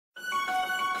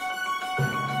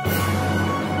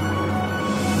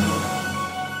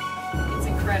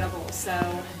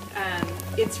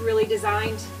it's really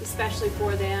designed especially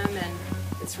for them, and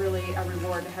it's really a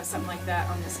reward to have something like that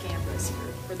on this campus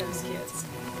for those kids.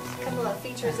 A couple of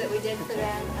features that we did for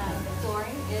them, the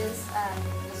flooring is,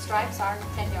 the stripes are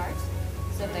 10 yards.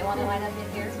 So if they want to line up in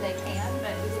here, they can,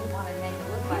 but we didn't want to make it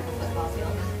look like a football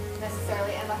field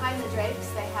necessarily. And behind the drapes,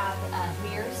 they have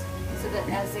mirrors, so that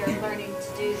as they're learning to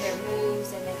do their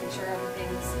moves and making sure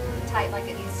everything's tight like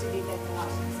it needs to be, they can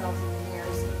watch themselves in the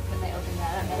mirrors when they open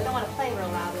that up. Now, they don't want to play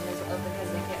real loud when those are open because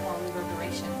they get more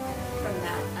reverberation from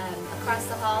that. Across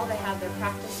the hall, they have their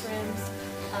practice rooms.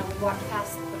 We walked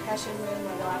past the percussion room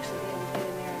where they'll actually be able to get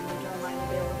in there and the drum line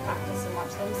will be able to practice and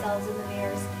watch themselves in the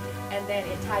mirrors. And then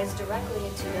it ties directly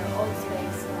into their old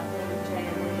space, where Jay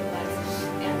and Lincoln was,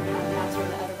 and that's where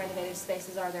the other renovated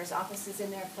spaces are. There's offices in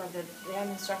there for the band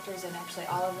instructors and actually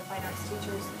all of the fine arts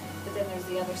teachers, but then there's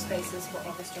the other spaces for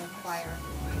orchestra and choir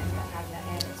and what have you,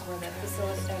 and it's where the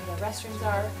facilities, the restrooms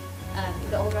are,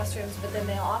 the old restrooms, but then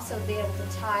they'll also be able to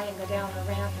tie and go down the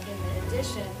ramp in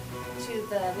addition to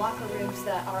the locker rooms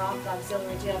that are off the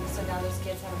auxiliary gym, so now those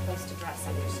kids have a place to dress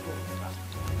after school as well.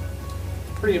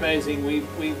 Pretty amazing.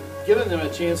 We've given them a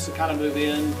chance to kind of move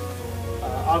in.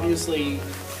 Obviously,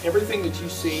 everything that you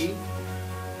see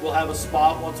will have a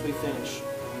spot once we finish.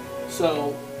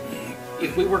 So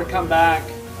if we were to come back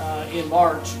in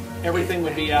March, everything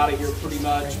would be out of here pretty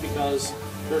much because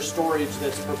there's storage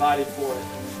that's provided for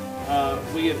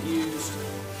it. We have used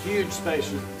huge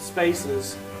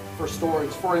spaces for storage.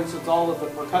 For instance, all of the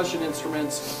percussion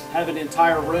instruments have an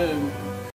entire room